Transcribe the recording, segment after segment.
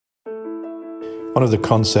One of the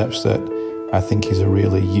concepts that I think is a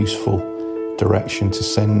really useful direction to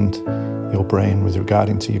send your brain with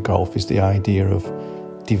regarding to your golf is the idea of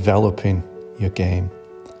developing your game.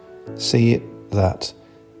 See it that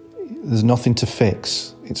there's nothing to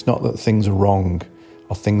fix. It's not that things are wrong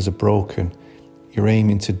or things are broken. You're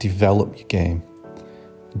aiming to develop your game.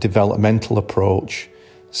 A developmental approach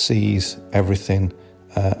sees everything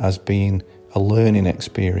as being a learning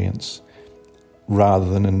experience rather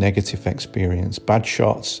than a negative experience. Bad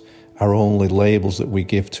shots are only labels that we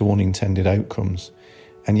give to unintended outcomes.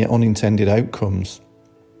 And yet unintended outcomes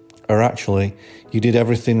are actually, you did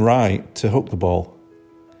everything right to hook the ball.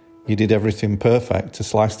 You did everything perfect to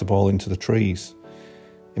slice the ball into the trees.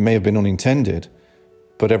 It may have been unintended,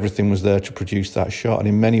 but everything was there to produce that shot. And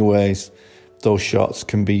in many ways, those shots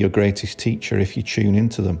can be your greatest teacher if you tune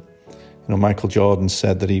into them. You know, Michael Jordan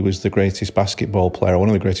said that he was the greatest basketball player, one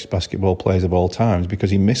of the greatest basketball players of all times,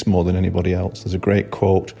 because he missed more than anybody else. There's a great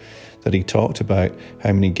quote that he talked about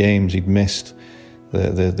how many games he'd missed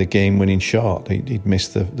the game-winning shot. He'd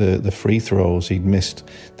missed the free throws, he'd missed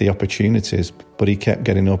the opportunities, but he kept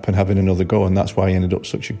getting up and having another go, and that's why he ended up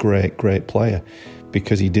such a great player,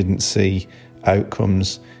 because he didn't see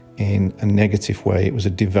outcomes in a negative way. It was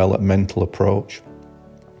a developmental approach.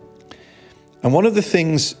 And one of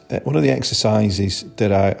the exercises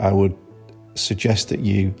that I would suggest that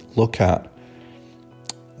you look at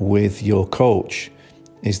with your coach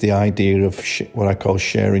is the idea of what I call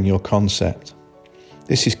sharing your concept.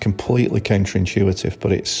 This is completely counterintuitive,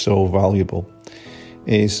 but it's so valuable.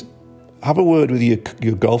 Is have a word with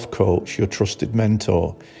your golf coach, your trusted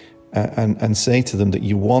mentor, and say to them that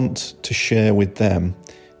you want to share with them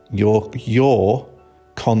your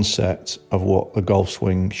concept of what a golf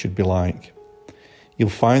swing should be like. You'll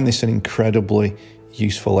find this an incredibly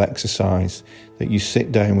useful exercise, that you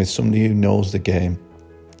sit down with somebody who knows the game.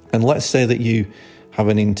 And let's say that you have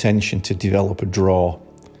an intention to develop a draw,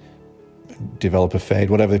 develop a fade,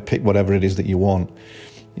 pick whatever it is that you want.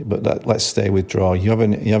 But let's stay with draw. You have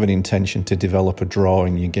an intention to develop a draw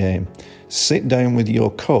in your game. Sit down with your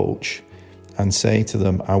coach and say to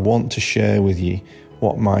them, I want to share with you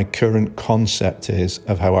what my current concept is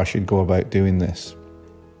of how I should go about doing this.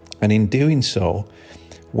 And in doing so,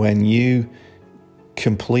 when you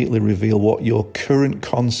completely reveal what your current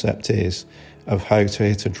concept is of how to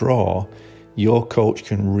hit a draw, your coach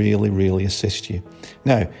can really, really assist you.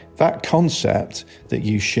 Now, that concept that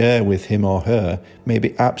you share with him or her may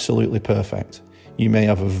be absolutely perfect. You may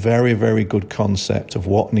have a very, very good concept of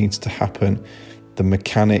what needs to happen, the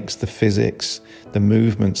mechanics, the physics, the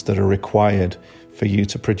movements that are required for you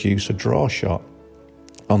to produce a draw shot.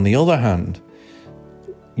 On the other hand,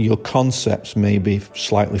 your concepts may be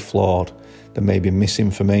slightly flawed. There may be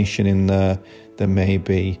misinformation in there. There may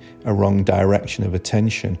be a wrong direction of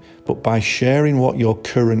attention. But by sharing what your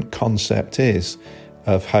current concept is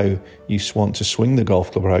of how you want to swing the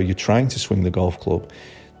golf club or how you're trying to swing the golf club,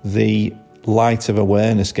 the light of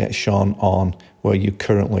awareness gets shone on where you're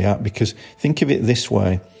currently at. Because think of it this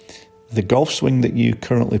way, the golf swing that you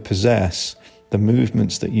currently possess, the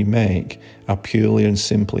movements that you make are purely and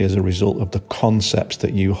simply as a result of the concepts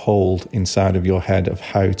that you hold inside of your head of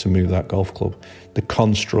how to move that golf club, the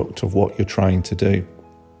construct of what you're trying to do.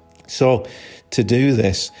 So to do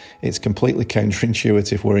this, it's completely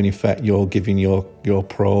counterintuitive where in effect you're giving your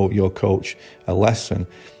coach a lesson,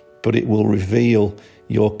 but it will reveal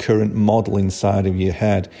your current model inside of your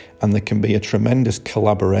head, and there can be a tremendous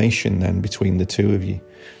collaboration then between the two of you.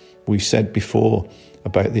 We've said before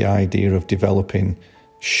about the idea of developing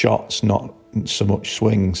shots, not so much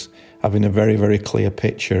swings, having a very, very clear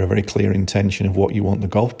picture, a very clear intention of what you want the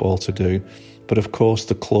golf ball to do. But of course,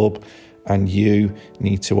 the club and you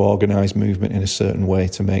need to organise movement in a certain way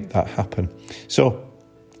to make that happen. So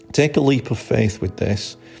take a leap of faith with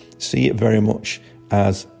this. See it very much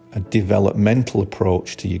as a developmental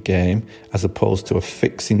approach to your game as opposed to a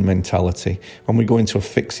fixing mentality. When we go into a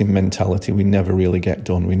fixing mentality, we never really get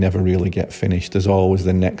done. We never really get finished. There's always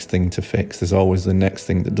the next thing to fix. There's always the next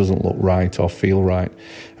thing that doesn't look right or feel right.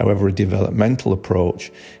 However, a developmental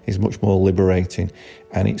approach is much more liberating,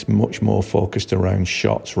 and it's much more focused around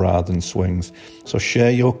shots rather than swings. So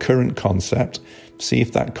share your current concept. See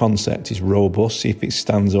if that concept is robust. See if it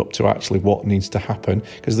stands up to actually what needs to happen.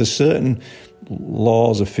 Because there's certain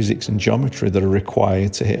laws of physics and geometry that are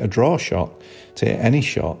required to hit a draw shot, to hit any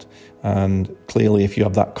shot. And clearly, if you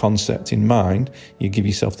have that concept in mind, you give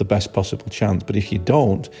yourself the best possible chance. But if you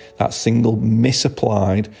don't, that single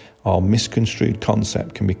misapplied or misconstrued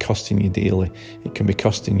concept can be costing you dearly. It can be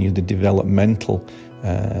costing you the developmental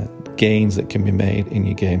gains that can be made in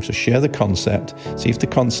your game. So share the concept, see if the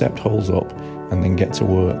concept holds up, and then get to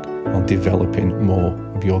work. on developing more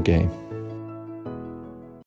of your game.